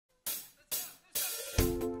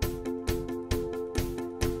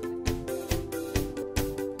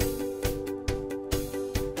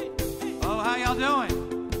y'all doing?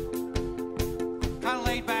 Kind of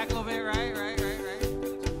laid back a little bit, right?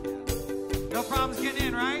 No problems getting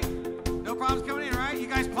in, right? No problems coming in, right? You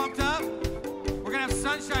guys pumped up? We're gonna have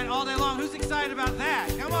sunshine all day long. Who's excited about that?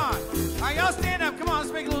 Come on. All right, y'all stand up. Come on,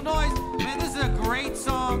 let's make a little noise. Man, this is a great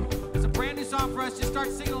song. It's a brand new song for us. Just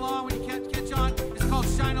start singing along when you catch on. It's called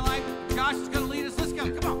Shine a Light. Josh is gonna lead us. Let's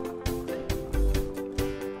go. Come on.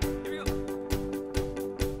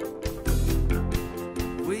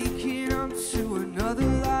 Waking up to another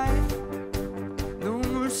life, no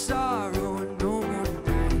more sorrow and no more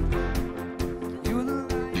night. You're the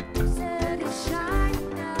light. Let it shine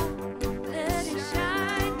now, let it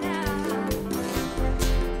shine now.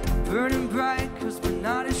 Burning bright, cause we're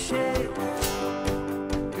not ashamed.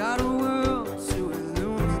 Got a world to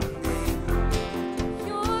illuminate.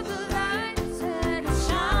 You're the light, let it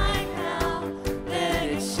shine now, let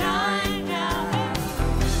it shine now.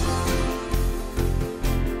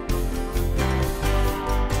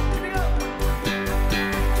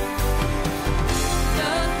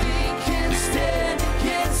 Nothing can stand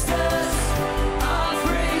against us. Our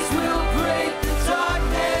praise will break the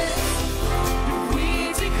darkness. We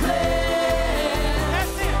declare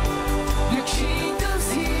That's it. your kingdom's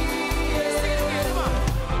here.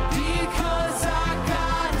 Because our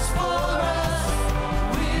God is for us.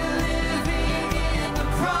 We're living in the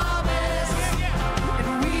promise. And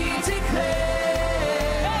we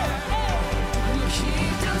declare your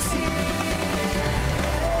kingdom's here.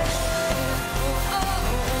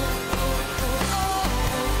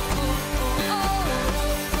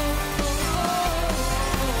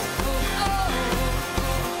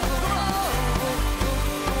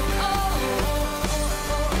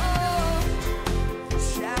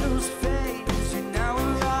 Shadows fade as you now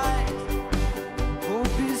arrive.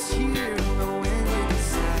 Hope is here, no end in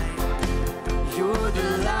sight. You're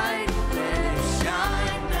the light, let it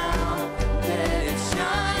shine now, let it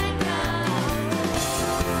shine now.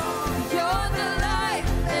 You're the light,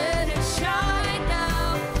 let it shine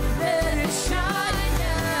now, let it shine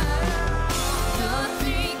now.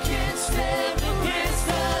 Nothing can stand against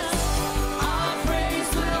us. Our praise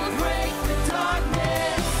will break the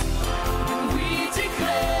darkness. And we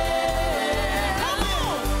declare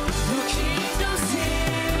your kingdom's here.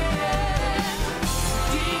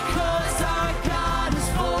 Because our God is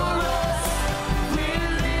for us.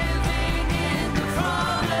 We're living in the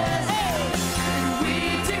promise. And we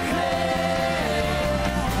declare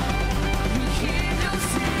your kingdom's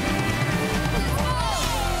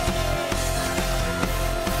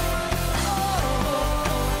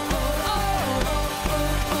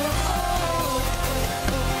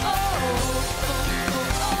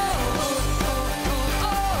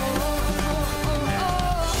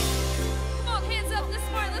Come on, hands up this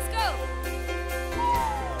morning, let's go.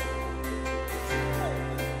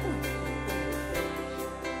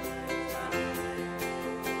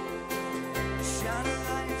 Shine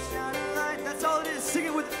a light, that's all it is. Sing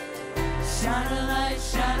it with shine a light,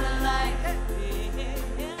 shine a light.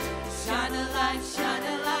 Shine a light, shine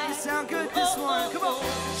a light. You sound good this morning. Come on.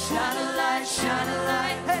 Shine a light, shine a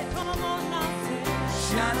light. Hey, come on now.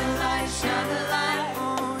 Shine a light, shine a light.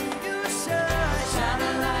 Oh, you shine. Shine a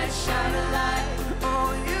light, shine a light.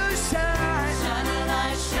 Oh, you shine. Shine a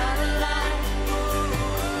light, shine a light.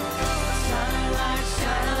 Shine a light,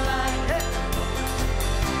 shine a light. Hey.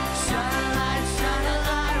 Shine a light, shine a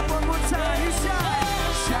light. One more time, you shine.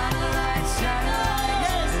 Shine a light, shine a light.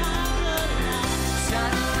 Yes.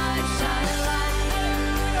 Shine a light, shine a light.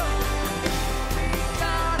 We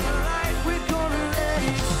got a light, we're gonna let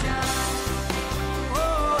it shine.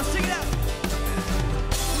 Oh, sing it out.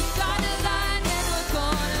 We got a light and we're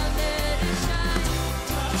gonna let it shine.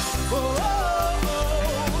 Oh, oh,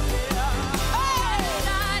 oh, yeah.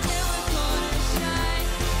 Light and we're gonna shine.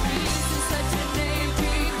 Jesus, let your name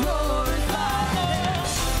be glorified.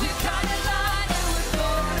 We got a light and we're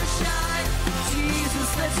gonna shine. Jesus,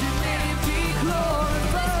 let your name be glorified.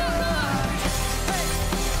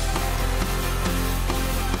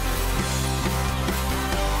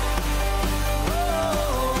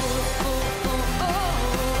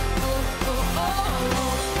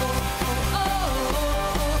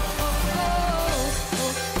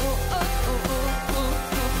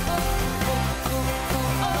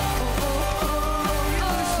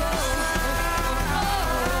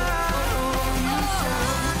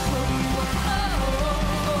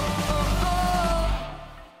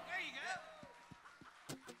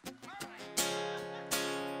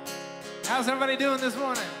 How's everybody doing this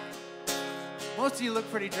morning? Most of you look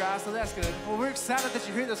pretty dry, so that's good. Well, we're excited that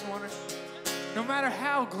you're here this morning. No matter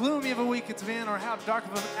how gloomy of a week it's been or how dark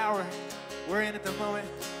of an hour we're in at the moment,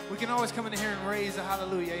 we can always come in here and raise a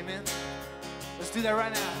hallelujah, amen? Let's do that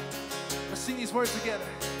right now. Let's sing these words together.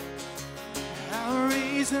 I'll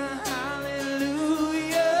raise a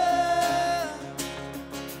hallelujah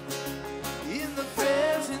in the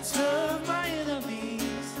presence of my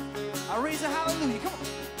enemies. I'll raise a hallelujah. Come on.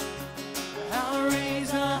 I'll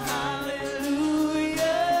raise a hallelujah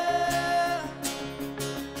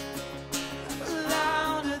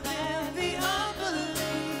louder than the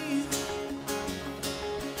unbelief.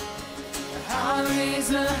 I'll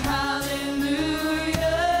raise a hallelujah.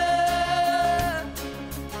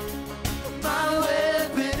 My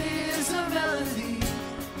weapon is a melody.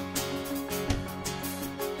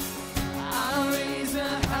 I'll raise a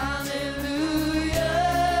hallelujah.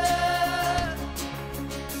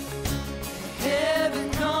 Heaven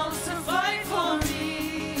comes to fight for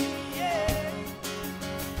me. Yeah.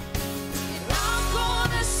 And I'm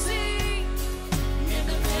gonna sing in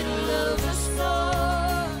the middle of a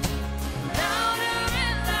storm, louder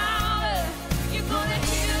and louder.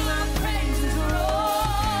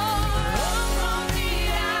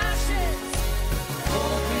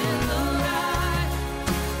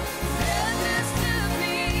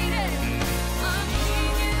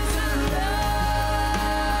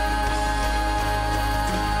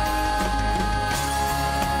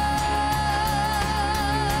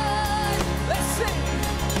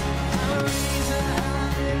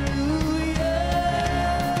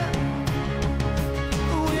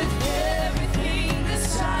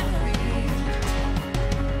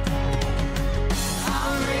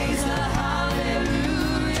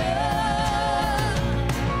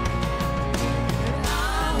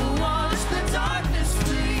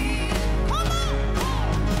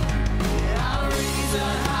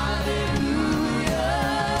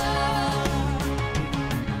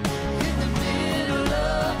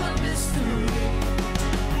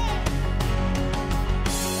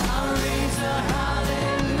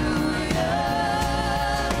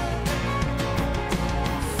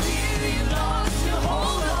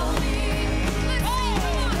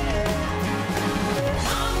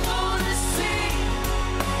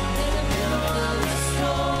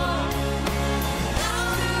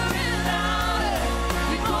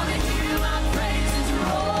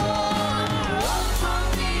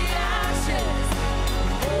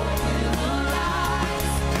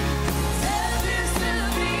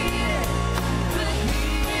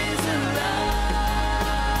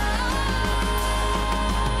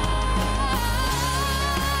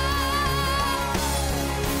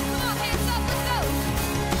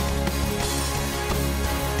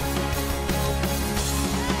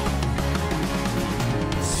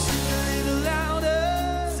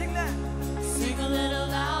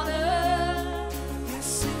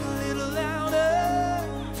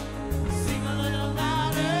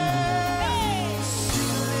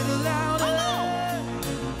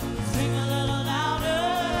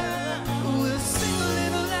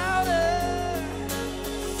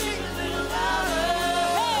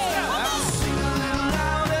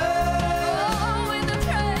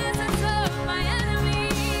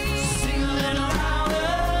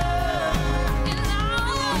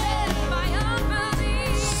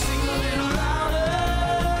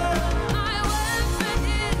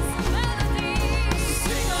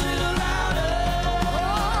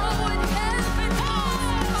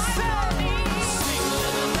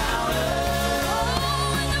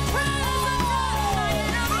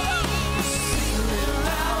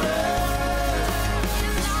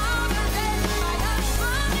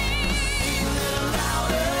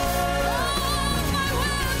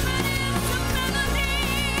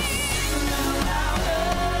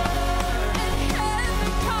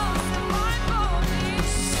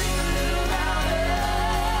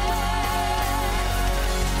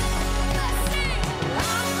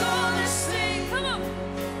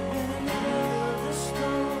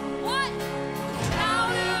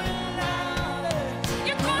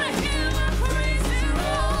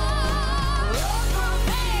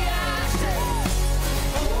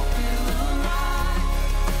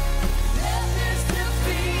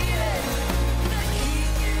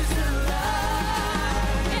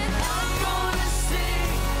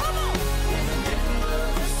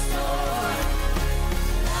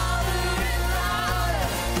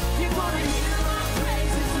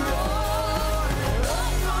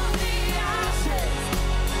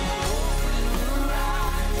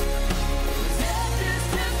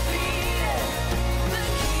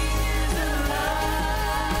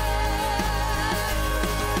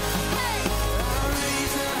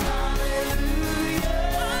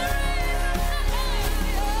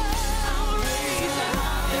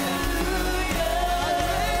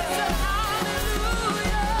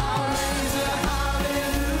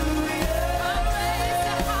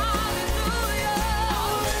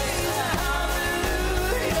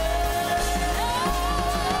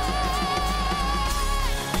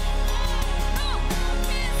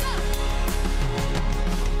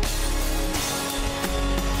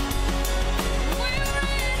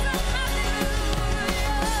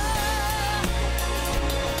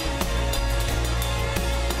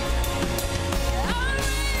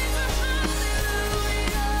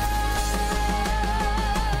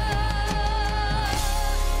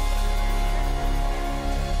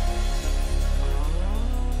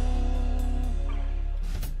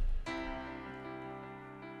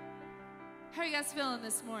 How are you guys feeling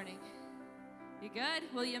this morning? You good?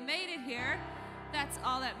 Well, you made it here. That's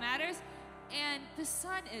all that matters. And the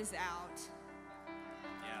sun is out.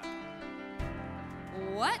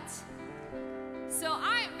 Yeah. What? So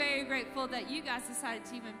I am very grateful that you guys decided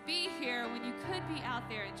to even be here when you could be out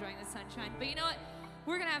there enjoying the sunshine. But you know what?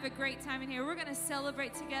 We're going to have a great time in here. We're going to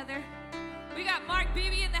celebrate together. We got Mark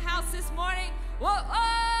Beebe in the house this morning. What?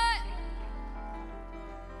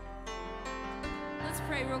 Let's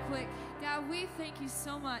pray real quick. God, we thank you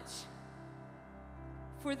so much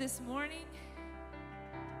for this morning.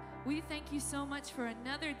 We thank you so much for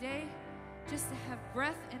another day just to have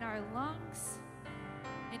breath in our lungs.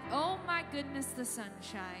 And oh my goodness, the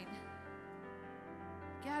sunshine.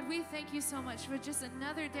 God, we thank you so much for just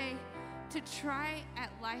another day to try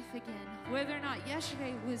at life again. Whether or not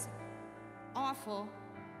yesterday was awful,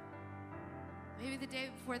 maybe the day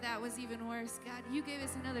before that was even worse. God, you gave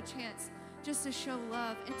us another chance just to show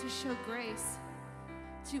love and to show grace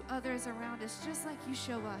to others around us, just like you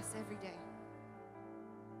show us every day.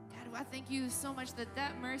 God, I thank you so much that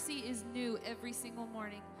that mercy is new every single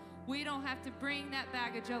morning. We don't have to bring that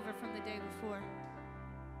baggage over from the day before.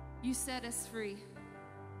 You set us free.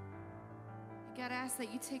 God, I ask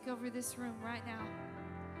that you take over this room right now.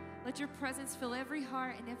 Let your presence fill every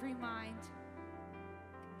heart and every mind.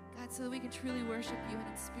 God, so that we can truly worship you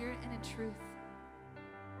in spirit and in truth.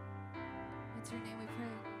 In your name we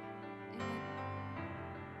pray. Amen.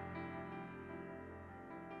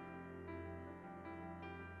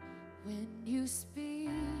 When you speak,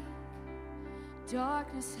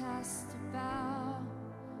 darkness has to bow.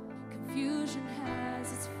 Confusion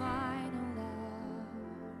has its final hour.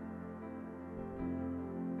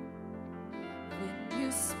 When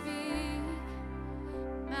you speak,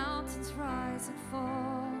 mountains rise and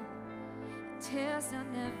fall. It tears down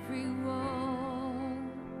every wall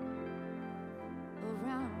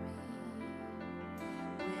around me.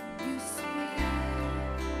 When you speak,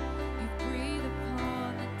 you breathe upon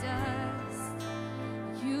the dust.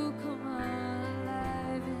 You come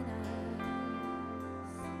alive in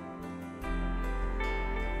us.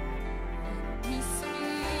 When you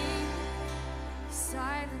speak, you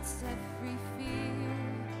silence every fear.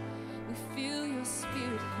 We feel your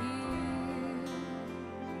spirit here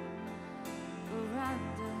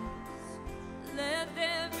around us.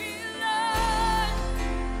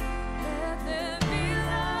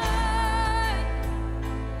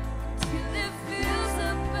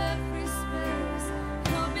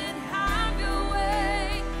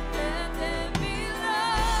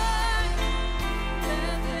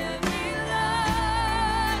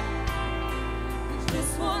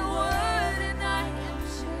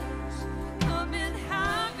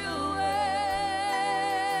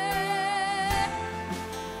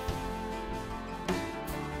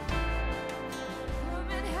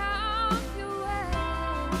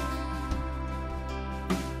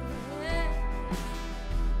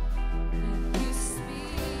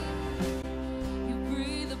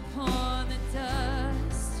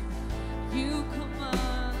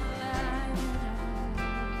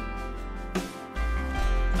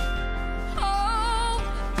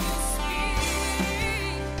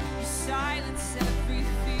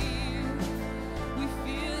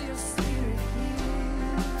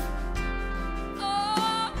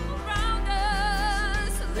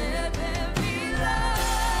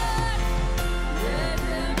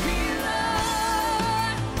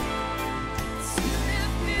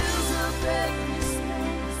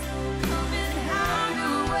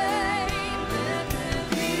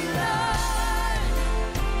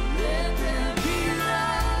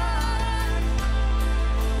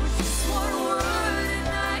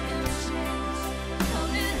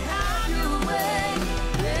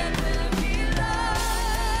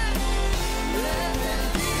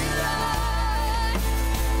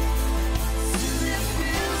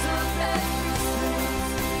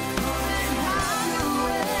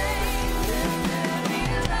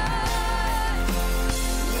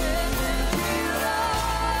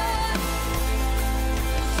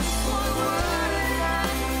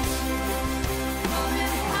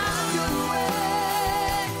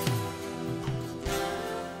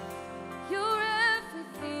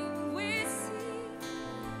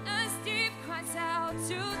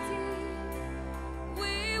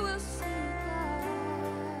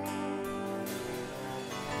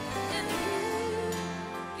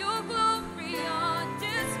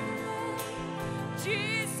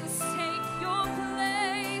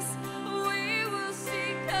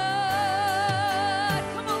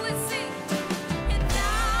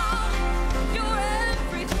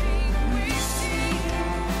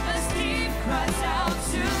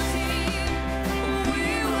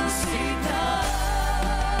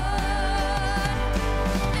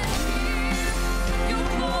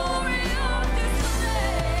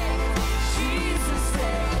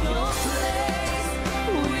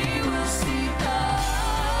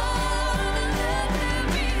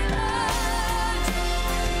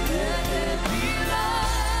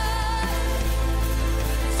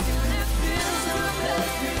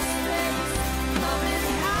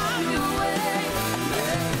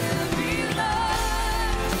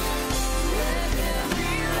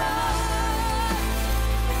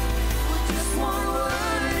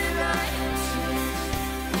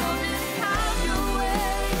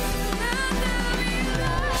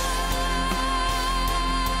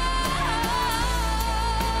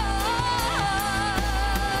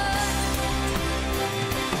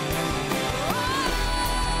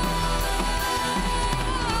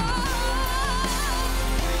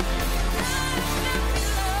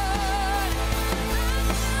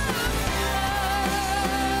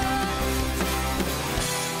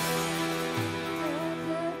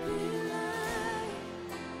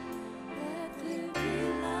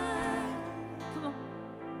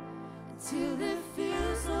 till it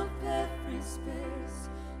fills up every space.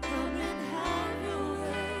 Come and have your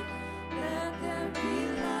way. Let there be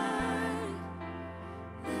light.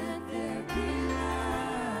 Let there be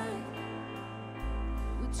light.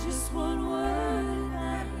 With just one word and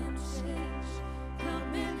I am changed.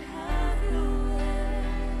 Come and have your way.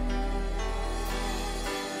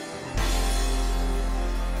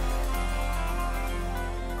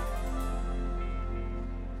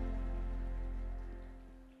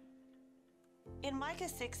 In Micah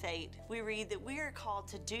 6:8, we read that we are called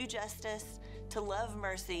to do justice, to love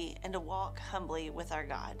mercy, and to walk humbly with our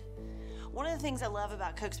God. One of the things I love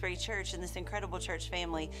about Cokesbury Church and this incredible church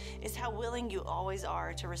family is how willing you always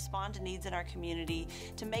are to respond to needs in our community,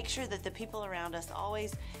 to make sure that the people around us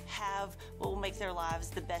always have what will make their lives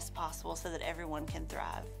the best possible so that everyone can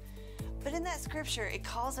thrive. But in that scripture, it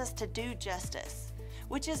calls us to do justice,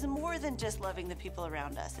 which is more than just loving the people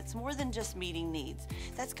around us. It's more than just meeting needs.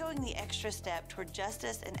 That's going the extra step toward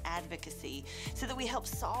justice and advocacy so that we help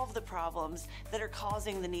solve the problems that are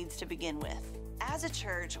causing the needs to begin with. As a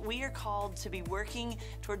church, we are called to be working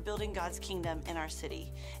toward building God's kingdom in our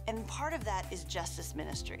city. And part of that is justice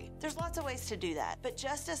ministry. There's lots of ways to do that, but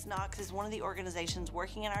Justice Knox is one of the organizations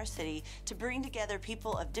working in our city to bring together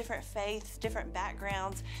people of different faiths, different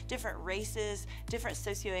backgrounds, different races, different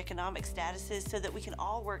socioeconomic statuses so that we can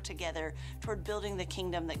all work together toward building the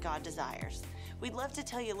kingdom that God desires. We'd love to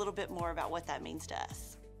tell you a little bit more about what that means to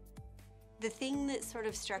us. The thing that sort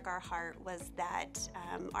of struck our heart was that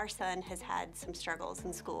our son has had some struggles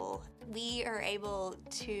in school. We are able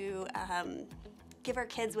to give our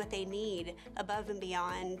kids what they need above and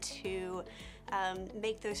beyond to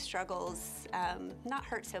make those struggles not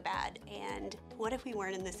hurt so bad. And what if we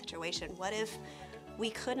weren't in this situation? What if we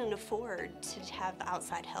couldn't afford to have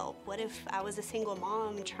outside help? What if I was a single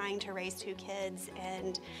mom trying to raise 2 kids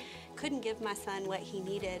and couldn't give my son what he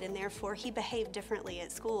needed, and therefore he behaved differently at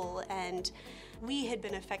school, and we had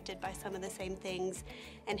been affected by some of the same things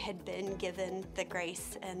and had been given the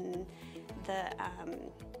grace and the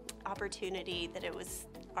opportunity that it was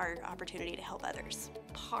our opportunity to help others.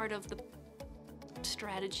 Part of the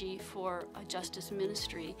strategy for a justice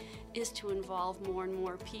ministry is to involve more and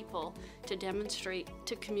more people to demonstrate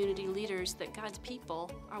to community leaders that God's people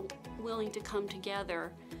are willing to come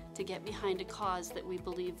together to get behind a cause that we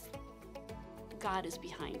believe God is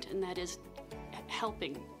behind, and that is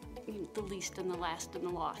helping the least and the last and the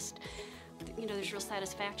lost. You know, there's real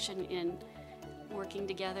satisfaction in working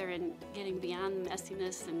together and getting beyond the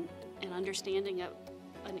messiness and understanding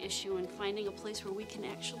an issue and finding a place where we can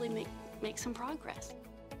actually make some progress.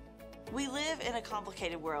 We live in a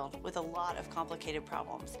complicated world with a lot of complicated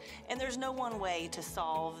problems, and there's no one way to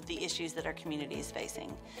solve the issues that our community is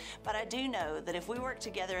facing. But I do know that if we work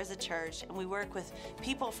together as a church and we work with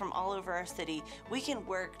people from all over our city, we can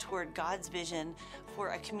work toward God's vision for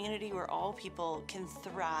a community where all people can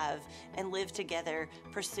thrive and live together,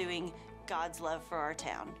 pursuing God's love for our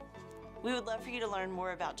town. We would love for you to learn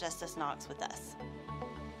more about Justice Knox with us.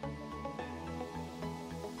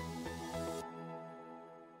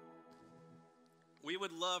 We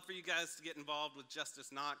would love for you guys to get involved with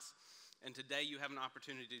Justice Knox, and today you have an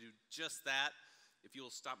opportunity to do just that. If you'll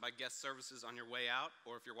stop by guest services on your way out,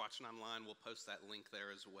 or if you're watching online, we'll post that link there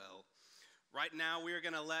as well. Right now, we are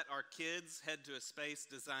going to let our kids head to a space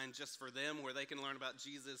designed just for them where they can learn about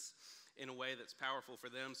Jesus in a way that's powerful for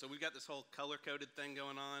them. So we've got this whole color-coded thing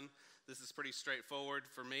going on. This is pretty straightforward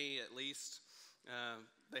for me, at least.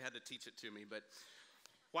 They had to teach it to me. But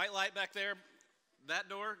white light back there, that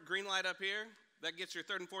door, green light up here. That gets your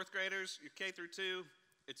 3rd and 4th graders, your K through 2.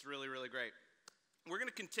 It's really, really great. We're going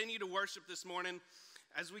to continue to worship this morning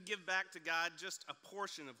as we give back to God just a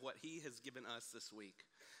portion of what He has given us this week.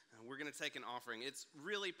 We're going to take an offering. It's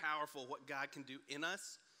really powerful what God can do in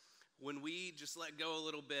us when we just let go a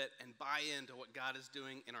little bit and buy into what God is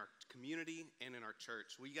doing in our community and in our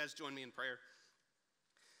church. Will you guys join me in prayer?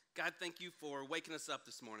 God, thank you for waking us up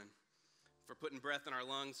this morning, for putting breath in our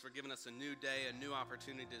lungs, for giving us a new day, a new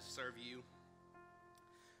opportunity to serve you.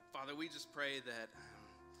 Father, we just pray that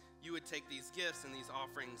you would take these gifts and these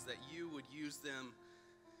offerings, that you would use them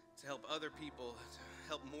to help other people, to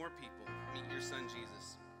help more people meet your Son,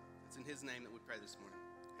 Jesus. It's in His name that we pray this morning.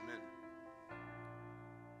 Amen.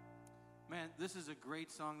 Man, this is a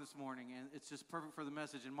great song this morning, and it's just perfect for the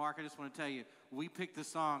message. And Mark, I just want to tell you, we picked this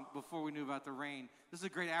song before we knew about the rain. This is a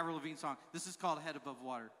great Avril Lavigne song. This is called Head Above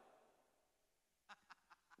Water.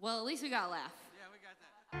 Well, at least we got a laugh. Yeah, we got that.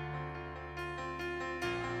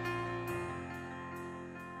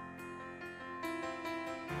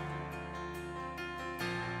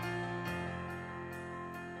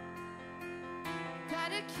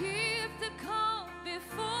 Gotta keep the calm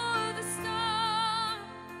before the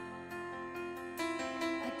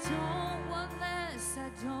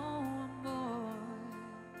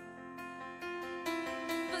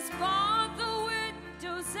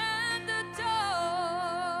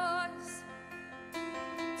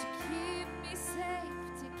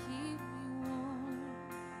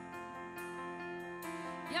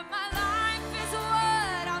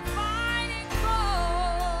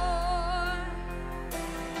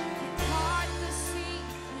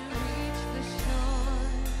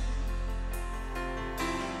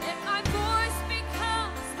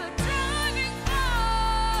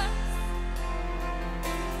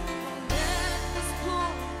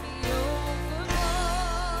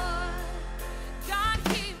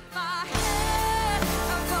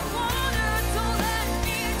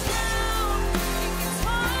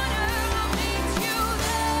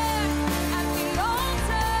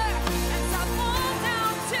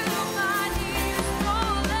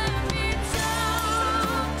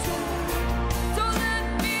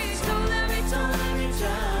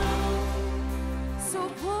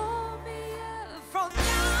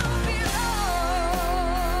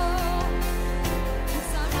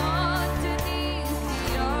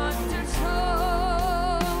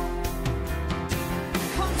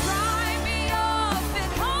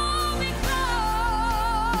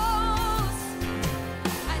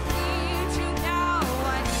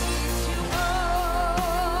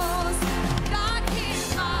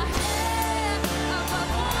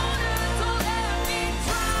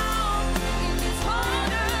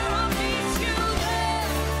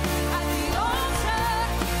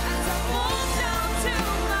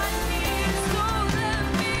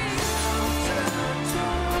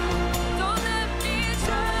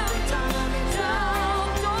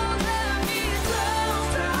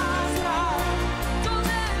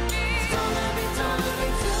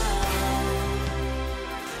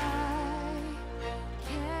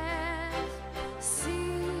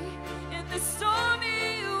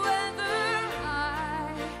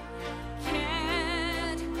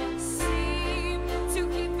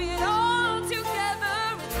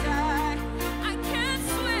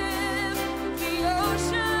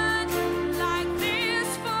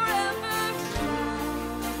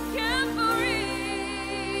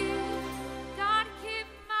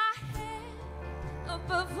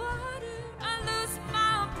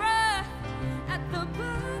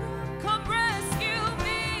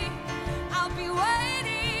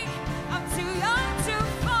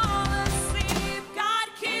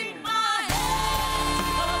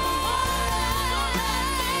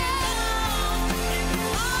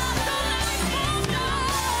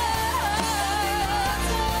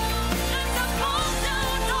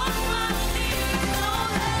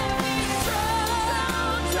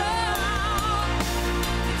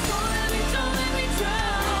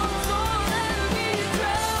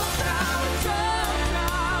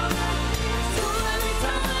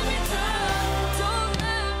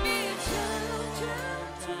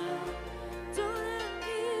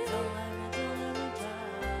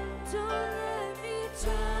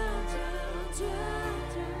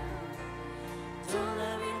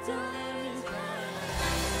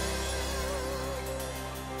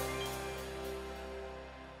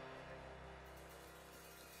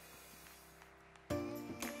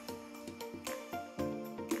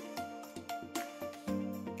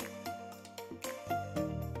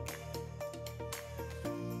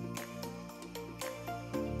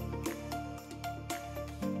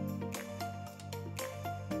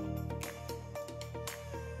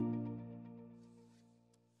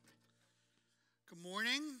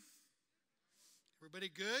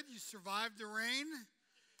Everybody good? You survived the rain?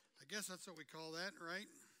 I guess that's what we call that, right?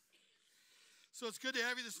 So it's good to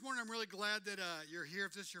have you this morning. I'm really glad that you're here.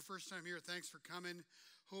 If this is your first time here, thanks for coming.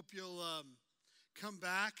 Hope you'll come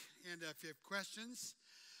back. And if you have questions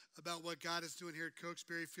about what God is doing here at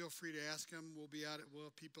Cokesbury, feel free to ask them. We'll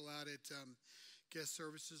have people out at guest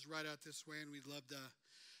services right out this way, and we'd love to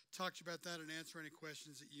talk to you about that and answer any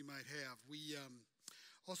questions that you might have. We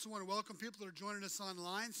also want to welcome people that are joining us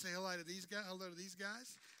online. Say hello to these guys. Hello to these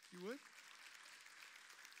guys, if you would.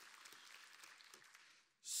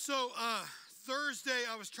 So Thursday,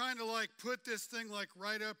 I was trying to put this thing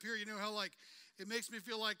right up here. You know how it makes me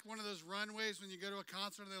feel like one of those runways when you go to a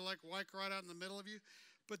concert and they walk right out in the middle of you.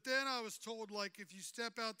 But then I was told if you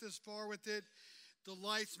step out this far with it, the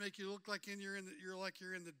lights make you look like you're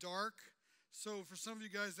in the dark. So for some of you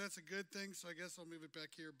guys, that's a good thing. So I guess I'll move it back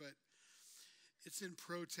here. But it's in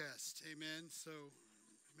protest, amen. So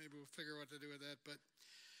maybe we'll figure out what to do with that. But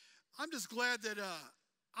I'm just glad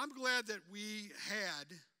that we had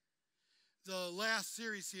the last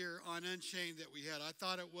series here on Unchained that we had. I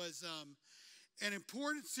thought it was an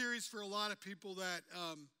important series for a lot of people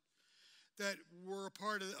that were a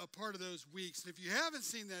part of those weeks. And if you haven't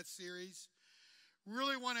seen that series,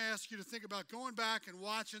 really want to ask you to think about going back and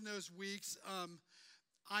watching those weeks.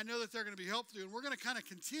 I know that they're going to be helpful to you, and we're going to kind of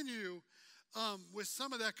continue with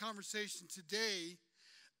some of that conversation today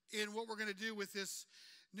in what we're going to do with this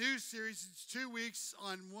new series. It's 2 weeks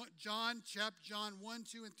on John 1,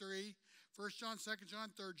 2, and 3, 1 John, 2 John,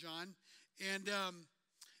 3 John, and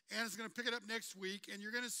Anna's going to pick it up next week, and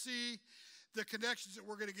you're going to see the connections that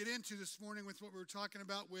we're going to get into this morning with what we were talking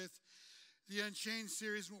about with the Unchained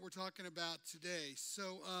series and what we're talking about today.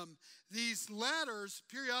 So these letters,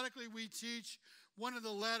 periodically we teach one of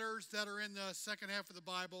the letters that are in the second half of the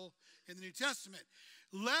Bible in the New Testament.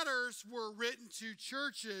 Letters were written to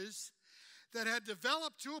churches that had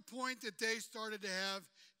developed to a point that they started to have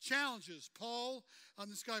challenges. Paul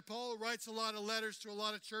writes a lot of letters to a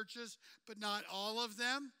lot of churches, but not all of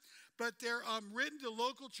them. But they're written to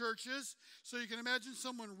local churches. So you can imagine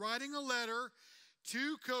someone writing a letter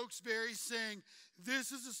to Cokesbury saying,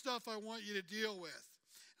 this is the stuff I want you to deal with.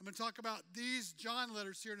 I'm going to talk about these John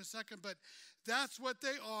letters here in a second, but that's what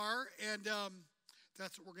they are, and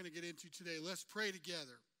that's what we're going to get into today. Let's pray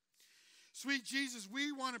together. Sweet Jesus,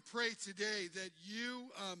 we want to pray today that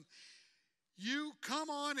you come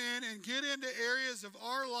on in and get into areas of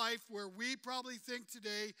our life where we probably think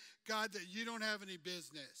today, God, that you don't have any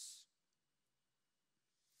business.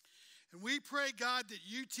 And we pray, God, that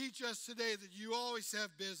you teach us today that you always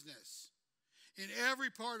have business in every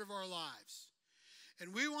part of our lives.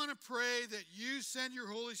 And we want to pray that you send your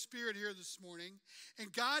Holy Spirit here this morning.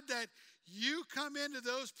 And God, that you come into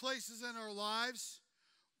those places in our lives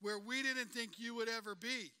where we didn't think you would ever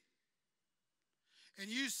be. And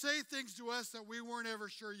you say things to us that we weren't ever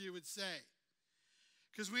sure you would say.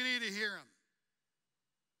 Because we need to hear them.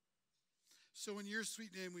 So in your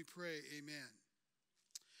sweet name we pray, amen.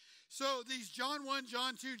 So these John 1,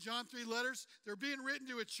 John 2, John 3 letters, they're being written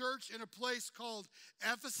to a church in a place called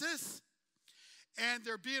Ephesus. And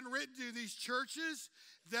they're being written to these churches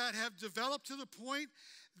that have developed to the point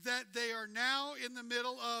that they are now in the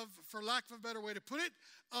middle of, for lack of a better way to put it,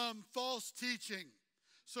 false teaching.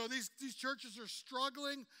 So these churches are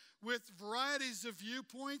struggling with varieties of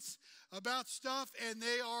viewpoints about stuff, and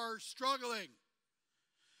they are struggling.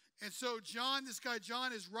 And so this guy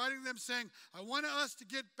John is writing them saying, I want us to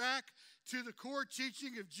get back to the core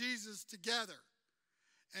teaching of Jesus together.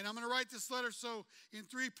 And I'm going to write this letter so in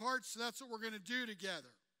 3 parts, so that's what we're going to do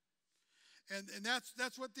together. And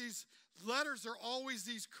that's what these letters are, always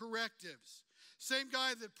these correctives. Same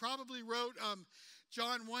guy that probably wrote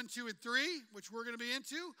John 1, 2, and 3, which we're going to be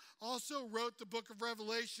into, also wrote the book of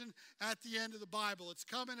Revelation at the end of the Bible. It's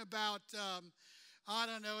coming about,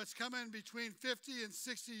 it's coming between 50 and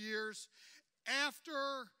 60 years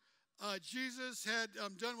after Jesus had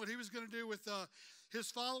done what he was going to do with his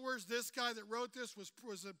followers. This guy that wrote this was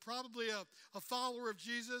probably a follower of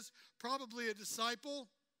Jesus, probably a disciple.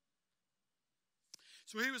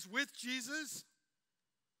 So he was with Jesus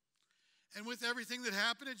and with everything that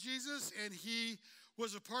happened to Jesus, and he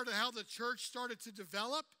was a part of how the church started to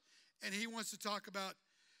develop, and he wants to talk about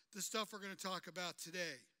the stuff we're going to talk about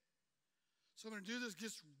today. So I'm going to do this,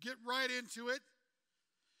 get right into it.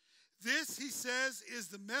 This, he says, is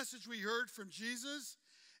the message we heard from Jesus,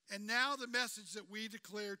 and now the message that we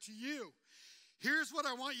declare to you. Here's what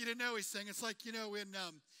I want you to know, he's saying. It's like,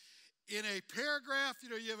 in a paragraph,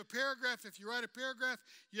 you have a paragraph. If you write a paragraph,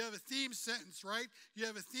 you have a theme sentence, right? You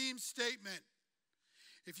have a theme statement.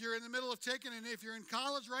 If you're in the middle of if you're in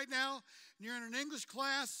college right now, and you're in an English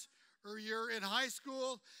class, or you're in high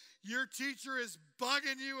school, your teacher is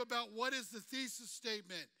bugging you about what is the thesis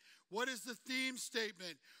statement, what is the theme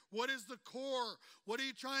statement, what is the core, what are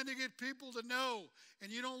you trying to get people to know,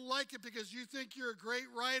 and you don't like it because you think you're a great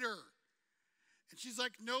writer. And she's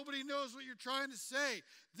like, nobody knows what you're trying to say.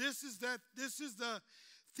 This is the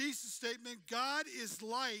thesis statement. God is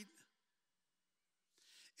light,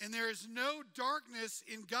 and there is no darkness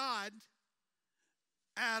in God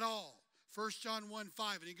at all. 1 John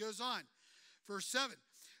 1:5. And he goes on, verse 7.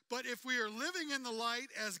 But if we are living in the light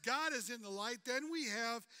as God is in the light, then we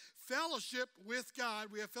have fellowship with God.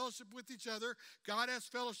 We have fellowship with each other. God has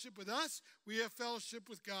fellowship with us. We have fellowship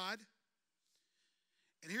with God.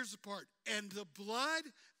 And here's the part. And the blood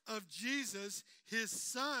of Jesus, his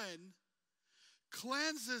son,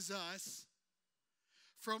 cleanses us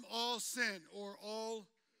from all sin or all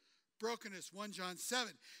brokenness. 1 John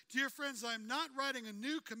 7. Dear friends, I'm not writing a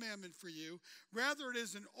new commandment for you. Rather, it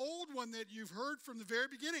is an old one that you've heard from the very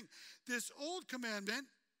beginning. This old commandment,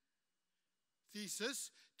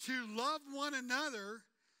 thesis, to love one another,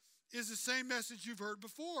 is the same message you've heard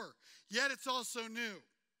before. Yet it's also new.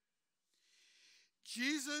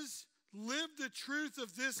 Jesus lived the truth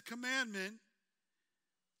of this commandment,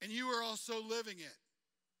 and you are also living it.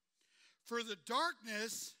 For the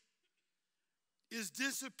darkness is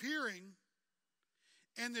disappearing,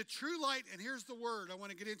 and the true light, and here's the word I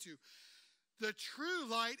want to get into, the true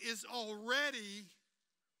light is already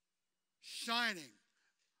shining.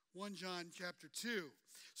 1 John chapter 2.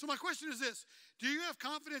 So my question is this: do you have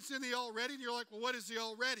confidence in the already? And you're like, well, what is the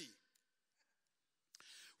already?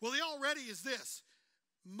 Well, the already is this.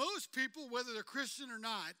 Most people, whether they're Christian or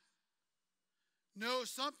not, know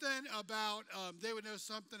something about, they would know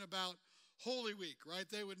something about Holy Week, right?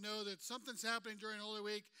 They would know that something's happening during Holy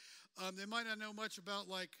Week. They might not know much about,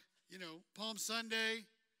 like, Palm Sunday.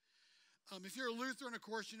 If you're a Lutheran, of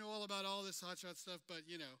course, you know all about all this hotshot stuff, but,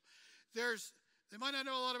 they might not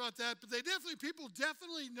know a lot about that, but people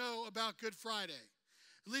definitely know about Good Friday.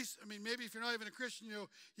 At least, maybe if you're not even a Christian,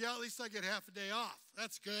 at least I get half a day off.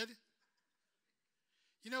 That's good.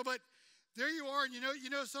 But there you are, and you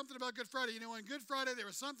know something about Good Friday. On Good Friday, there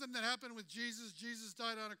was something that happened with Jesus. Jesus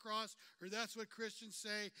died on a cross, or that's what Christians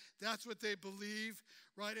say. That's what they believe,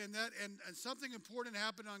 right? And something important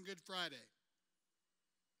happened on Good Friday.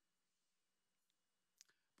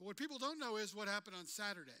 But what people don't know is what happened on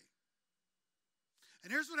Saturday.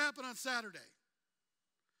 And here's what happened on Saturday.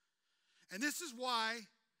 And this is why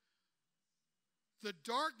the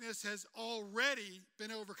darkness has already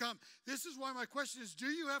been overcome. This is why my question is, do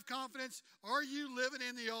you have confidence? Are you living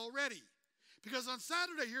in the already? Because on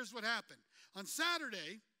Saturday, here's what happened. On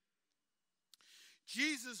Saturday,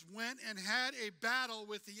 Jesus went and had a battle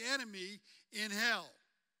with the enemy in hell.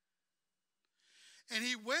 And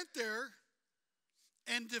he went there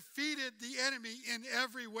and defeated the enemy in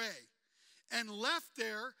every way, and left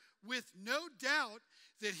there with no doubt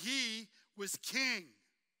that he was king.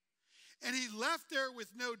 And he left there with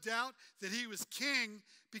no doubt that he was king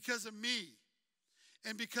because of me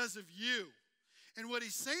and because of you. And what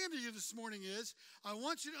he's saying to you this morning is, I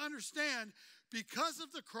want you to understand, because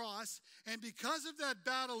of the cross and because of that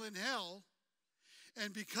battle in hell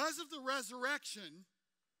and because of the resurrection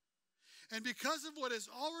and because of what has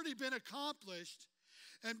already been accomplished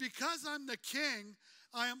and because I'm the king,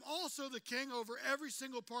 I am also the king over every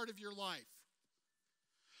single part of your life.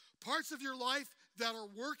 Parts of your life that are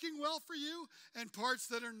working well for you and parts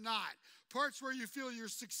that are not. Parts where you feel you're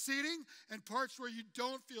succeeding and parts where you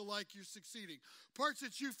don't feel like you're succeeding. Parts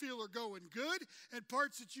that you feel are going good and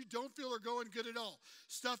parts that you don't feel are going good at all.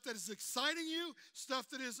 Stuff that is exciting you, stuff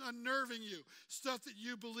that is unnerving you, stuff that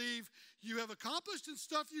you believe you have accomplished and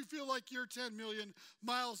stuff you feel like you're 10 million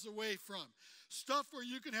miles away from. Stuff where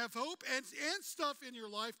you can have hope and stuff in your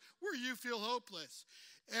life where you feel hopeless.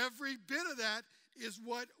 Every bit of that is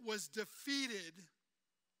what was defeated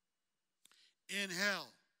in hell.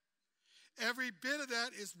 Every bit of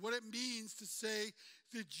that is what it means to say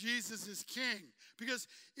that Jesus is king. Because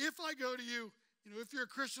if I go to you, if you're a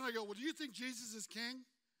Christian, I go, well, do you think Jesus is king?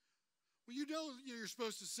 Well, you're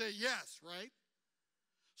supposed to say yes, right?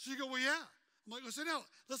 So you go, well, yeah. I'm like, listen, no,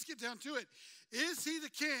 let's get down to it. Is he the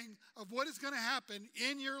king of what is going to happen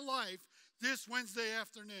in your life this Wednesday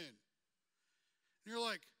afternoon? And you're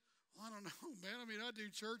like, well, I don't know, man. I do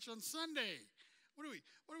church on Sunday. What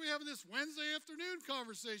are we having this Wednesday afternoon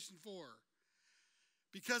conversation for?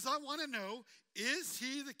 Because I want to know, is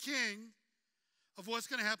he the king of what's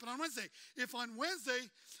going to happen on Wednesday? If on Wednesday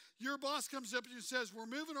your boss comes up and says, we're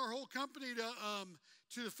moving our whole company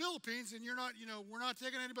to the Philippines, and we're not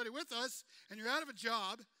taking anybody with us, and you're out of a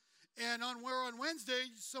job, And on Wednesday,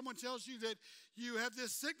 someone tells you that you have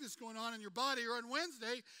this sickness going on in your body, or on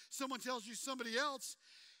Wednesday, someone tells you somebody else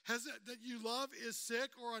that you love is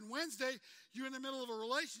sick, or on Wednesday, you're in the middle of a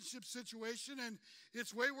relationship situation and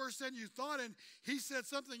it's way worse than you thought, and he said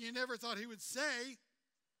something you never thought he would say.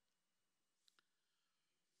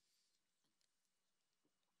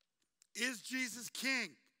 Is Jesus king?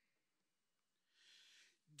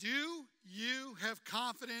 Do you have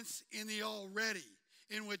confidence in the already,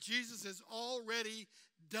 in what Jesus has already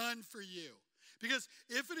done for you? Because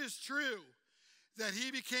if it is true that he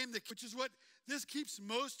became which is what this keeps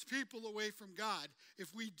most people away from God,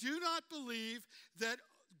 if we do not believe that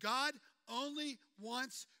God only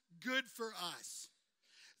wants good for us,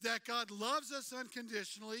 that God loves us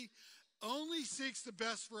unconditionally, only seeks the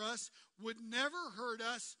best for us, would never hurt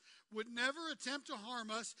us, would never attempt to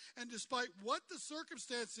harm us, and despite what the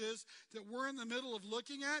circumstance is that we're in the middle of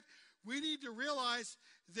looking at, we need to realize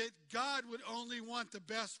that God would only want the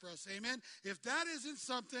best for us. Amen? If that isn't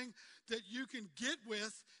something that you can get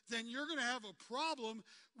with, then you're going to have a problem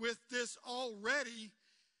with this already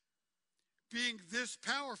being this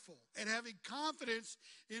powerful and having confidence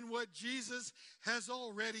in what Jesus has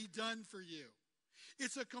already done for you.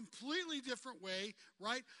 It's a completely different way,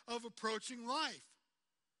 right, of approaching life.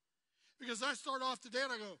 Because I start off today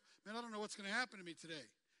and I go, man, I don't know what's going to happen to me today.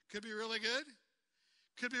 Could be really good.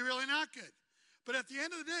 Could be really not good. But at the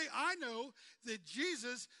end of the day, I know that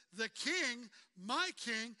Jesus, the King, my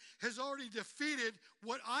King, has already defeated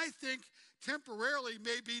what I think temporarily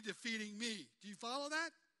may be defeating me. Do you follow that?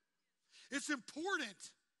 It's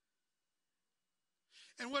important.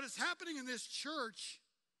 And what is happening in this church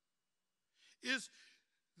is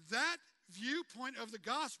that viewpoint of the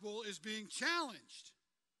gospel is being challenged.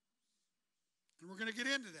 And we're going to get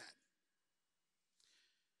into that.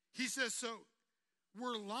 He says, so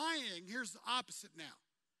we're lying. Here's the opposite now.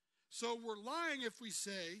 So we're lying if we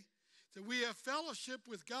say that we have fellowship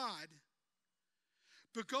with God,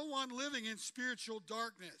 but go on living in spiritual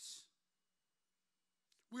darkness.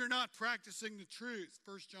 We are not practicing the truth,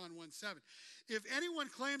 1 John 1:7. If anyone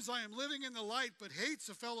claims I am living in the light but hates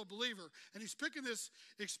a fellow believer, and he's picking this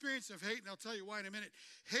experience of hate, and I'll tell you why in a minute,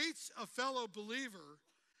 hates a fellow believer,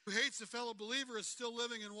 who hates a fellow believer is still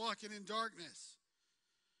living and walking in darkness.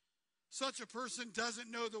 Such a person doesn't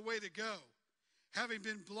know the way to go, having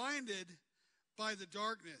been blinded by the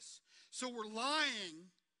darkness. So we're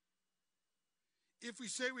lying if we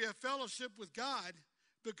say we have fellowship with God,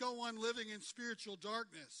 but go on living in spiritual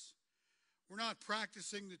darkness. We're not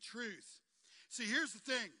practicing the truth. See, here's the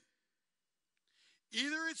thing.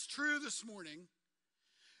 Either it's true this morning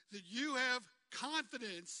that you have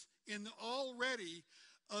confidence in the already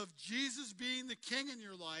of Jesus being the King in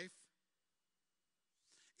your life,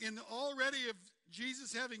 in the already of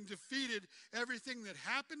Jesus having defeated everything that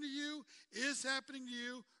happened to you, is happening to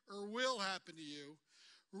you, or will happen to you,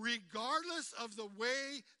 regardless of the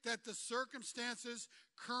way that the circumstances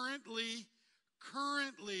currently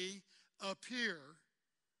appear,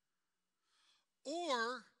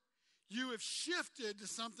 or you have shifted to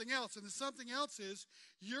something else. And the something else is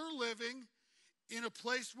you're living in a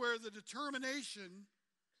place where the determination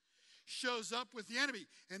shows up with the enemy.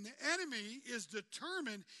 And the enemy is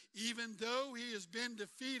determined, even though he has been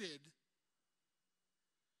defeated,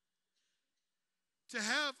 to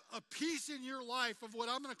have a piece in your life of what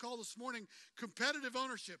I'm going to call this morning competitive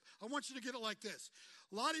ownership. I want you to get it like this.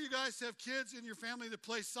 A lot of you guys have kids in your family that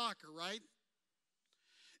play soccer, right?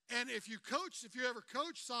 And if you ever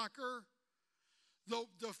coach soccer,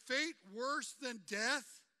 the fate worse than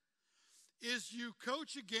death is you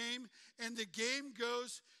coach a game and the game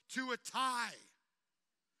goes to a tie.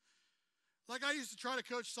 Like I used to try to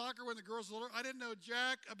coach soccer when the girls were little. I didn't know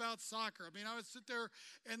jack about soccer. I mean, I would sit there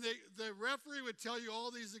and the referee would tell you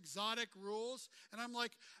all these exotic rules. And I'm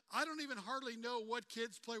like, I don't even hardly know what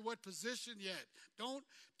kids play what position yet.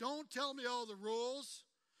 Don't tell me all the rules.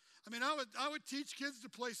 I mean, I would teach kids to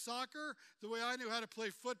play soccer the way I knew how to play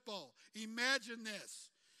football. Imagine this.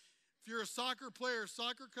 If you're a soccer player,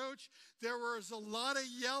 soccer coach, there was a lot of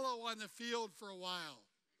yellow on the field for a while.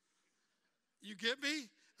 You get me?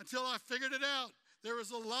 Until I figured it out. There was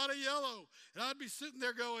a lot of yellow. And I'd be sitting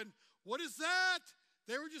there going, what is that?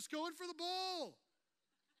 They were just going for the ball.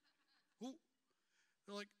 Ooh.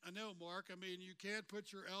 They're like, I know, Mark. I mean, you can't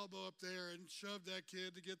put your elbow up there and shove that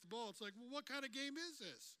kid to get the ball. It's like, well, what kind of game is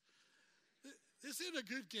this? This isn't a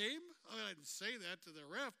good game. I mean, I didn't say that to the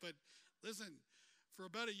ref, but listen, for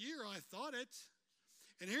about a year, I thought it.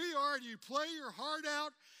 And here you are, and you play your heart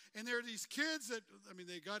out, and there are these kids that, I mean,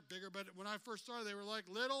 they got bigger, but when I first started, they were like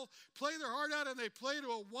little, play their heart out, and they play to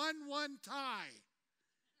a 1-1 tie.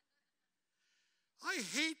 I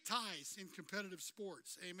hate ties in competitive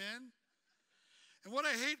sports. Amen? And what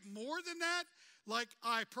I hate more than that, like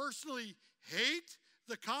I personally hate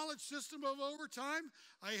the college system of overtime.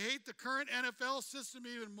 I hate the current NFL system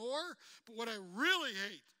even more. But what I really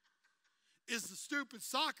hate is the stupid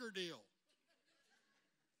soccer deal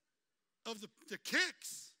of the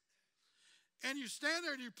kicks. And you stand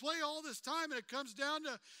there and you play all this time, and it comes down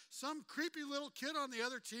to some creepy little kid on the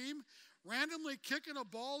other team randomly kicking a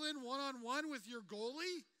ball in one-on-one with your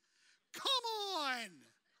goalie. Come on!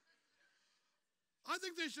 I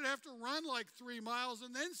think they should have to run like 3 miles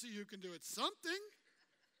and then see who can do it. Something.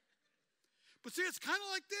 But see, it's kind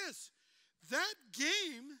of like this. That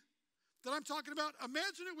game that I'm talking about,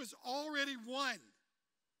 imagine it was already won.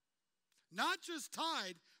 Not just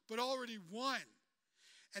tied, but already won.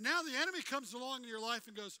 And now the enemy comes along in your life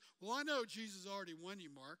and goes, well, I know Jesus already won you,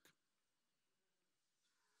 Mark.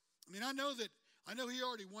 I mean, I know he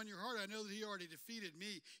already won your heart. I know that he already defeated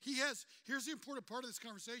me. Here's the important part of this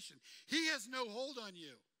conversation. He has no hold on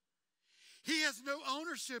you. He has no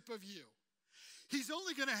ownership of you. He's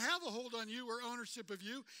only going to have a hold on you or ownership of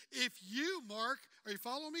you if you, Mark, are you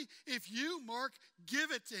following me? If you, Mark,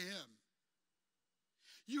 give it to him.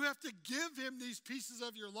 You have to give him these pieces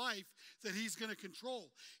of your life that he's going to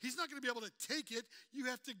control. He's not going to be able to take it. You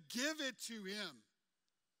have to give it to him.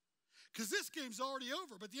 Because this game's already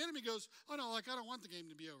over. But the enemy goes, oh no, I don't want the game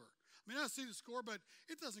to be over. I mean, I see the score, but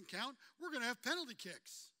it doesn't count. We're going to have penalty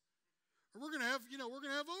kicks. Or we're going to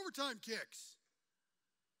have overtime kicks.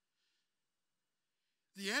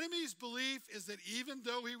 The enemy's belief is that even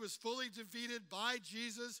though he was fully defeated by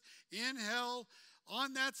Jesus in hell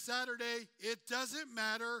on that Saturday, it doesn't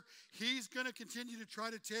matter. He's going to continue to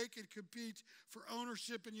try to take and compete for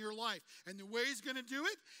ownership in your life. And the way he's going to do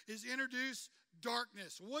it is introduce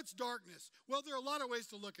darkness. What's darkness? Well, there are a lot of ways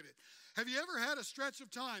to look at it. Have you ever had a stretch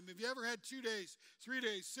of time? Have you ever had 2 days, 3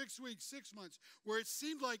 days, 6 weeks, 6 months, where it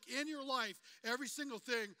seemed like in your life, every single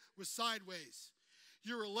thing was sideways?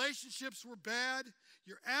 Your relationships were bad.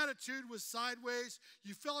 Your attitude was sideways.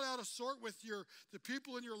 You felt out of sort with the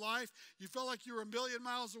people in your life. You felt like you were a million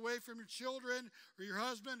miles away from your children or your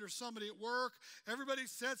husband or somebody at work. Everybody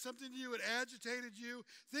said something to you. It agitated you.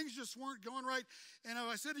 Things just weren't going right. And if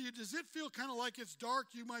I said to you, does it feel kind of like it's dark?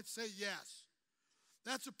 You might say yes.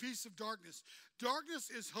 That's a piece of darkness. Darkness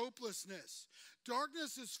is hopelessness.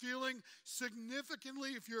 Darkness is feeling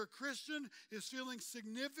significantly, if you're a Christian, is feeling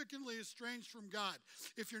significantly estranged from God.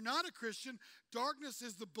 If you're not a Christian, darkness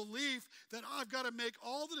is the belief that I've got to make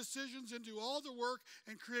all the decisions and do all the work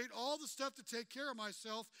and create all the stuff to take care of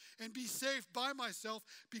myself and be safe by myself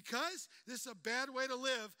because this is a bad way to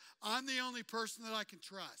live. I'm the only person that I can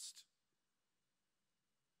trust.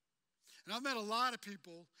 And I've met a lot of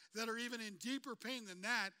people that are even in deeper pain than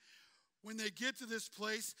that when they get to this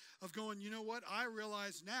place of going, you know what, I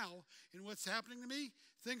realize now in what's happening to me,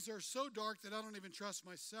 things are so dark that I don't even trust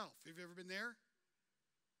myself. Have you ever been there?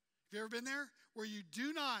 Have you ever been there? Where you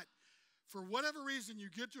do not, for whatever reason, you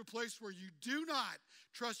get to a place where you do not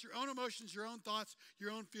trust your own emotions, your own thoughts,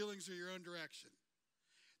 your own feelings, or your own direction.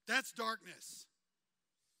 That's darkness.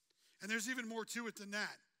 And there's even more to it than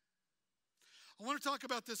that. I want to talk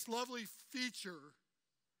about this lovely feature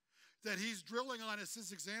that he's drilling on as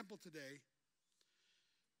his example today.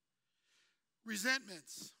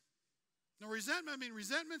 Resentments. Now,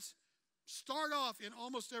 resentments start off in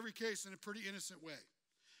almost every case in a pretty innocent way.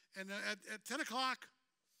 And at 10 o'clock,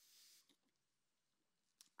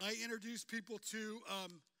 I introduced people to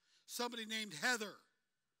somebody named Heather.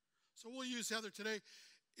 So we'll use Heather today.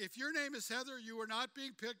 If your name is Heather, you are not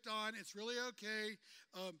being picked on. It's really okay.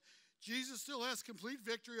 Jesus still has complete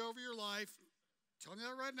victory over your life. I'm telling you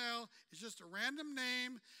that right now. It's just a random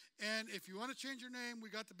name. And if you want to change your name, we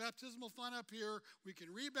got the baptismal fund up here. We can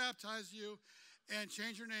rebaptize you and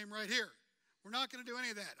change your name right here. We're not going to do any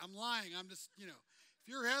of that. I'm lying. I'm just, if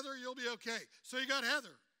you're Heather, you'll be okay. So you got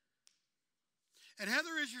Heather. And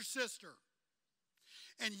Heather is your sister.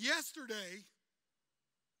 And yesterday,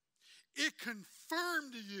 it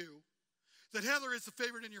confirmed to you that Heather is the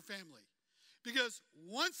favorite in your family. Because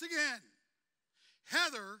once again,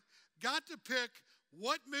 Heather got to pick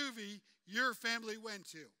what movie your family went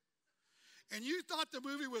to. And you thought the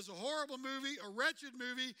movie was a horrible movie, a wretched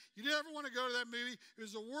movie. You didn't ever want to go to that movie. It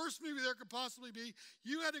was the worst movie there could possibly be.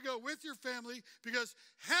 You had to go with your family because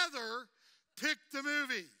Heather picked the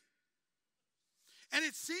movie. And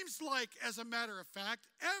it seems like, as a matter of fact,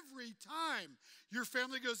 every time your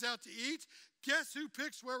family goes out to eat, guess who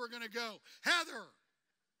picks where we're going to go? Heather.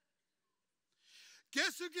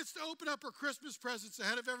 Guess who gets to open up her Christmas presents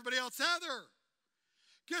ahead of everybody else? Heather.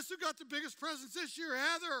 Guess who got the biggest presents this year?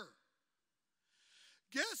 Heather.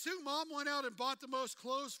 Guess who Mom went out and bought the most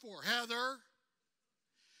clothes for? Heather.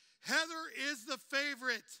 Heather is the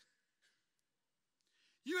favorite.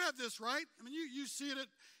 You have this, right? I mean, you see it.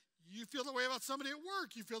 You feel that way about somebody at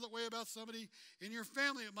work. You feel that way about somebody in your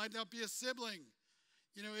family. It might not be a sibling.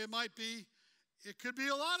 You know, it could be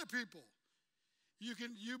a lot of people.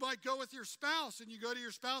 You might go with your spouse and you go to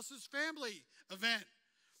your spouse's family event.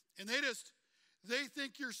 And they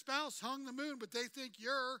think your spouse hung the moon, but they think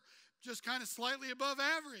you're just kind of slightly above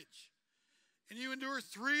average. And you endure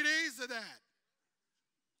 3 days of that.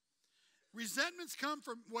 Resentments come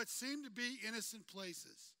from what seem to be innocent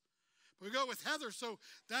places. But we go with Heather, so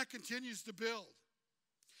that continues to build.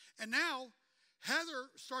 And now, Heather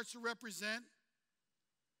starts to represent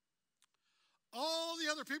all the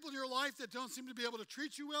other people in your life that don't seem to be able to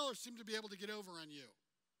treat you well or seem to be able to get over on you.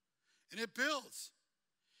 And it builds.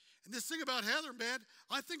 And this thing about Heather, man,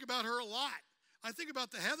 I think about her a lot. I think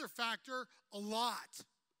about the Heather factor a lot.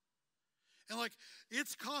 And like,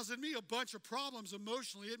 it's causing me a bunch of problems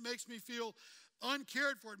emotionally. It makes me feel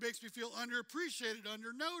uncared for. It makes me feel underappreciated,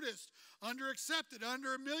 undernoticed, underaccepted,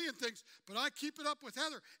 under a million things. But I keep it up with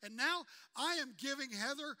Heather. And now I am giving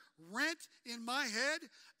Heather rent in my head,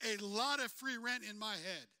 a lot of free rent in my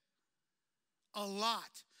head. A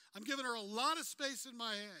lot. I'm giving her a lot of space in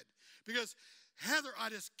my head. Because Heather, I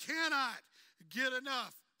just cannot get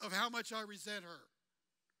enough of how much I resent her.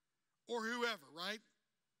 Or whoever, right?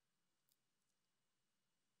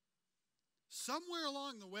 Somewhere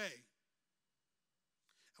along the way,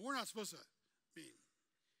 and we're not supposed to,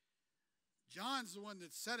 John's the one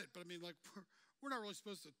that said it, but we're not really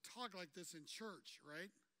supposed to talk like this in church,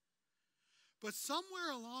 right? But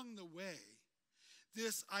somewhere along the way,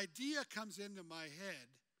 this idea comes into my head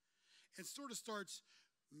and sort of starts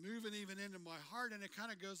moving even into my heart, and it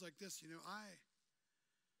kind of goes like this,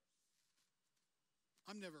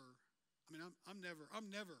 I'm never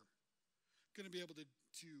going to be able to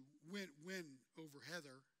win over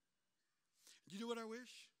Heather. Do you know what I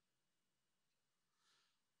wish?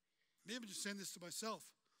 Maybe I'm just saying this to myself.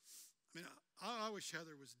 I wish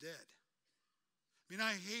Heather was dead.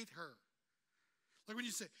 I hate her. Like when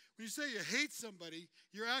you say you hate somebody,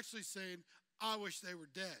 you're actually saying, I wish they were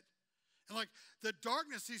dead. And like the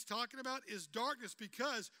darkness he's talking about is darkness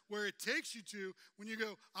because where it takes you to when you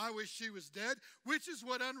go, I wish she was dead, which is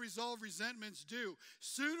what unresolved resentments do.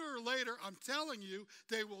 Sooner or later, I'm telling you,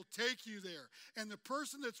 they will take you there. And the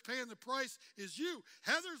person that's paying the price is you.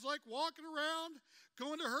 Heather's like walking around,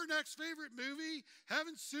 going to her next favorite movie,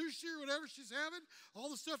 having sushi or whatever she's having, all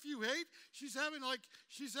the stuff you hate. She's having like,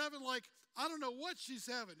 I don't know what she's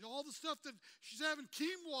having. All the stuff that she's having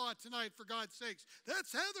quinoa tonight, for God's sakes.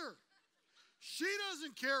 That's Heather. She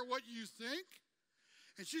doesn't care what you think.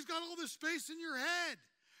 And she's got all this space in your head.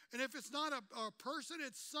 And if it's not a person,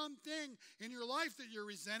 it's something in your life that you're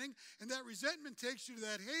resenting. And that resentment takes you to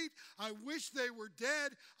that hate. I wish they were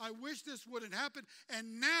dead. I wish this wouldn't happen.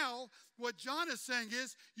 And now, what John is saying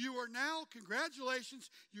is, you are now,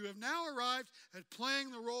 congratulations, you have now arrived at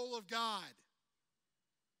playing the role of God.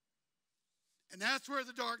 And that's where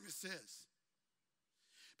the darkness is.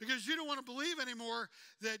 Because you don't want to believe anymore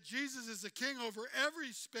that Jesus is the king over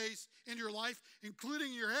every space in your life,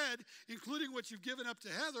 including your head, including what you've given up to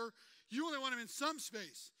Heather. You only want him in some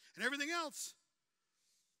space. And everything else,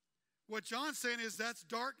 what John's saying is that's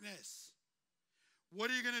darkness. What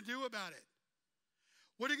are you going to do about it?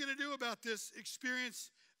 What are you going to do about this experience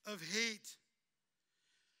of hate?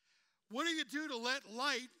 What do you do to let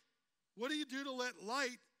light,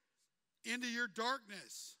 into your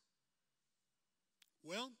darkness?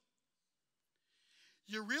 Well,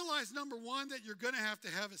 you realize, number one, that you're going to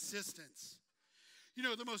have assistance.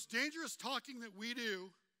 The most dangerous talking that we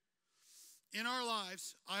do in our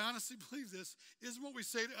lives, I honestly believe this, isn't what we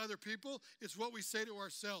say to other people, it's what we say to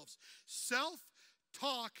ourselves.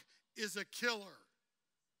 Self-talk is a killer.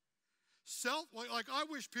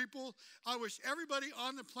 I wish everybody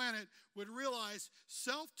on the planet would realize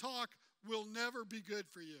self-talk will never be good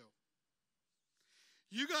for you.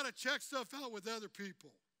 You got to check stuff out with other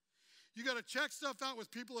people. You got to check stuff out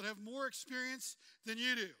with people that have more experience than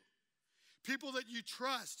you do. People that you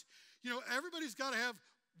trust. Everybody's got to have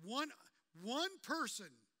one person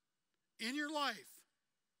in your life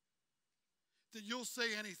that you'll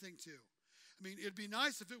say anything to. It'd be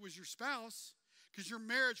nice if it was your spouse, because your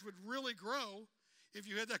marriage would really grow if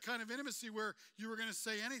you had that kind of intimacy where you were going to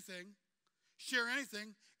say anything, share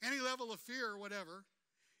anything, any level of fear or whatever.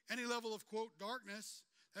 Any level of, quote, darkness,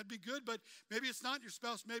 that'd be good, but maybe it's not your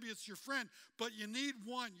spouse, maybe it's your friend, but you need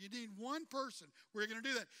one. You need one person where you're going to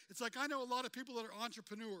do that. It's like I know a lot of people that are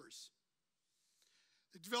entrepreneurs.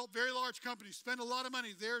 They develop very large companies, spend a lot of money,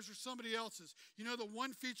 theirs or somebody else's. You know the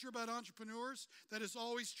one feature about entrepreneurs that is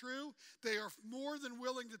always true? They are more than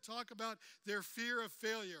willing to talk about their fear of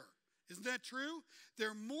failure. Isn't that true?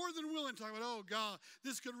 They're more than willing to talk about, oh God,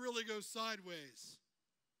 this could really go sideways.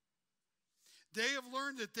 They have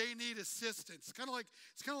learned that they need assistance. It's kind of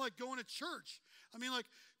like going to church. I mean, like,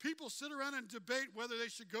 people sit around and debate whether they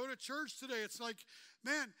should go to church today. It's like,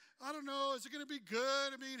 man, I don't know, is it going to be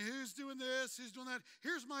good? I mean, who's doing this? Who's doing that?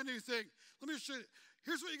 Here's my new thing. Let me show you.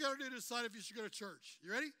 Here's what you got to do to decide if you should go to church.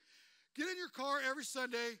 You ready? Get in your car every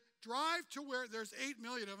Sunday, drive to where there's 8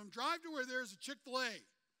 million of them, drive to where there's a Chick-fil-A.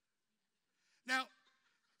 Now,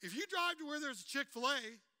 if you drive to where there's a Chick-fil-A,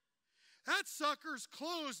 that sucker's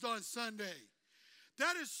closed on Sunday.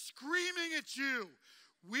 That is screaming at you.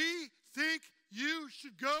 We think you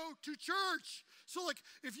should go to church. So, like,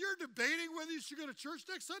 if you're debating whether you should go to church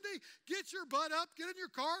next Sunday, get your butt up, get in your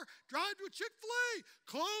car, drive to a Chick-fil-A.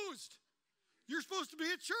 Closed. You're supposed to be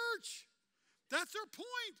at church. That's their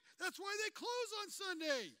point. That's why they close on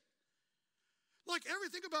Sunday. Like,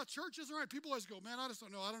 everything about church isn't right. People always go, man, I just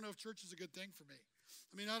don't know. I don't know if church is a good thing for me.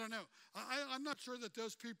 I mean, I don't know. I'm not sure that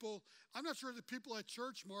people at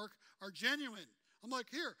church, Mark, are genuine. I'm like,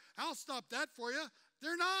 here, I'll stop that for you.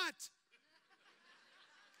 They're not.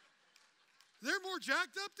 They're more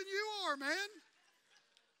jacked up than you are, man.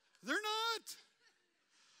 They're not.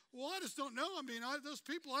 Well, I just don't know. I mean, those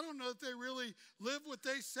people, I don't know that they really live what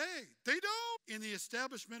they say. They don't. In the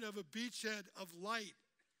establishment of a beachhead of light.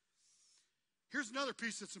 Here's another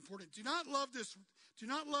piece that's important. Do not love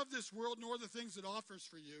this world nor the things it offers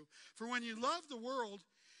for you. For when you love the world,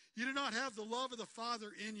 you do not have the love of the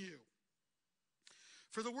Father in you.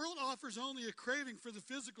 For the world offers only a craving for the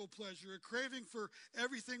physical pleasure, a craving for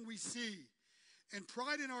everything we see, and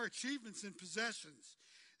pride in our achievements and possessions.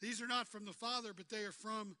 These are not from the Father, but they are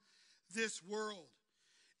from this world.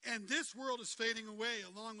 And this world is fading away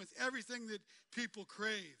along with everything that people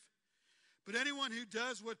crave. But anyone who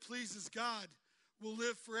does what pleases God will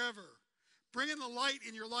live forever. Bringing the light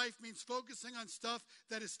in your life means focusing on stuff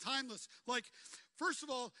that is timeless. Like, first of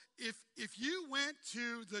all, if you went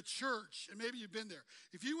to the church, and maybe you've been there,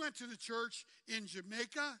 if you went to the church in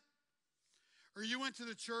Jamaica, or you went to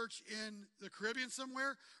the church in the Caribbean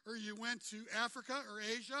somewhere, or you went to Africa or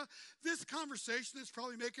Asia, this conversation is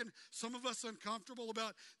probably making some of us uncomfortable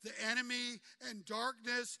about the enemy and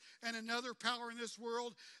darkness and another power in this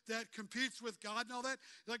world that competes with God and all that.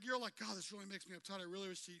 Like, you're like, God, this really makes me uptight. I really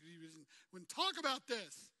wish he wouldn't talk about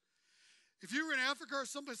this. If you were in Africa or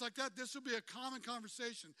someplace like that, this would be a common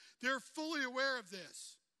conversation. They're fully aware of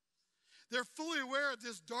this. They're fully aware of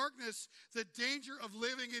this darkness, the danger of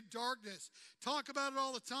living in darkness. Talk about it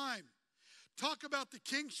all the time. Talk about the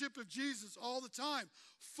kingship of Jesus all the time.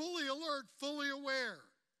 Fully alert, fully aware.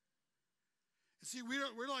 And see,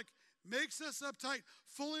 we're like, makes us uptight,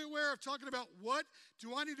 fully aware of talking about what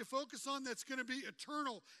do I need to focus on that's going to be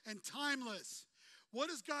eternal and timeless. What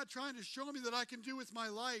is God trying to show me that I can do with my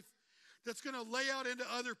life that's going to lay out into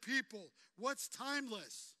other people? What's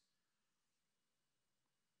timeless?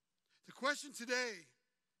 The question today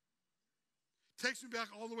takes me back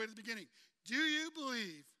all the way to the beginning. Do you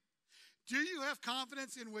believe? Do you have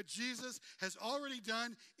confidence in what Jesus has already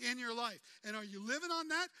done in your life? And are you living on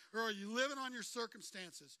that, or are you living on your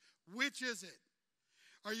circumstances? Which is it?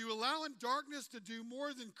 Are you allowing darkness to do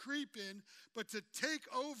more than creep in, but to take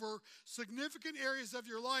over significant areas of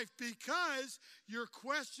your life because you're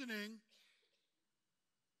questioning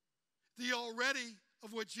the already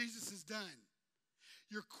of what Jesus has done?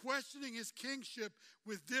 You're questioning his kingship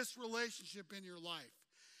with this relationship in your life.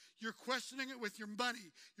 You're questioning it with your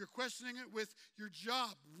money. You're questioning it with your job,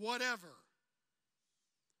 whatever.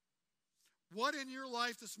 What in your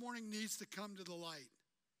life this morning needs to come to the light?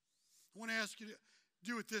 I want to ask you to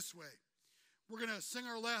do it this way. We're going to sing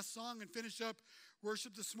our last song and finish up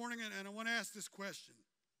worship this morning, and I want to ask this question.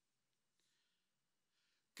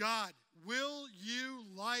 God, will you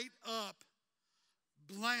light up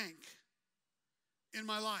blank in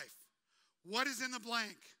my life? What is in the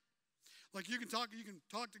blank? Like, you can talk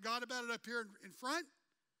to God about it up here in front.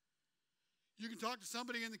 You can talk to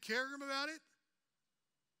somebody in the care room about it.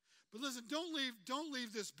 But listen, don't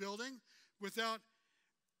leave this building without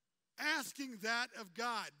asking that of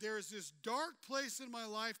God. There is this dark place in my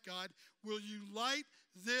life, God. Will you light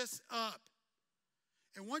this up?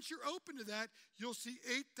 And once you're open to that, you'll see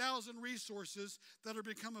 8,000 resources that are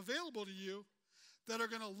become available to you that are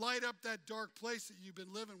going to light up that dark place that you've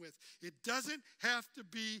been living with. It doesn't have to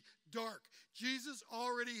be dark. Jesus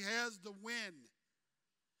already has the win.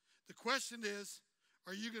 The question is,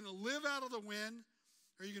 are you going to live out of the win,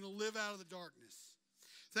 or are you going to live out of the darkness?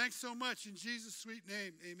 Thanks so much. In Jesus' sweet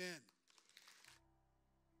name, amen.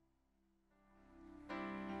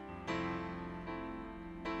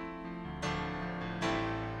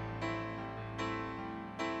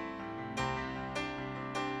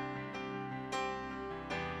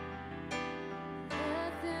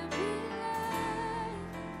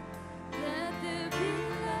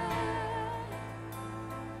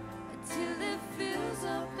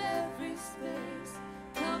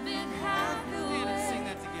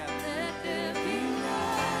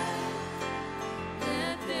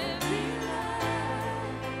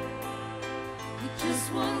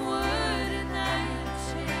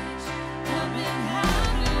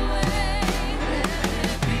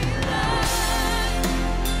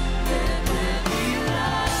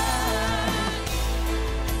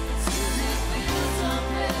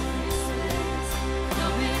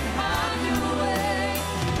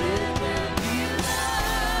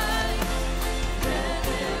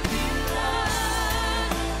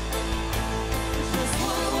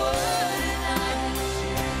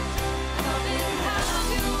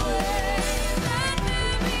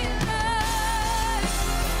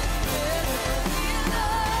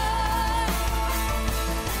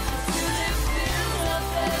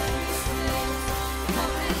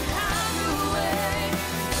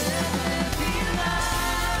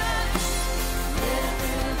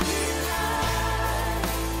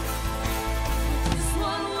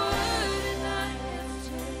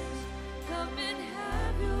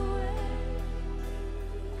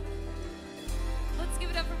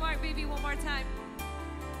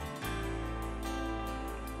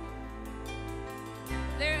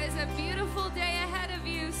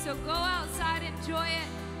 So go outside, enjoy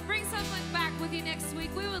it. Bring someone back with you next week.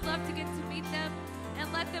 We would love to get to meet them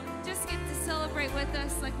and let them just get to celebrate with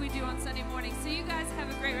us like we do on Sunday morning. So you guys have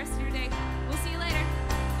a great rest of your day. We'll see you later.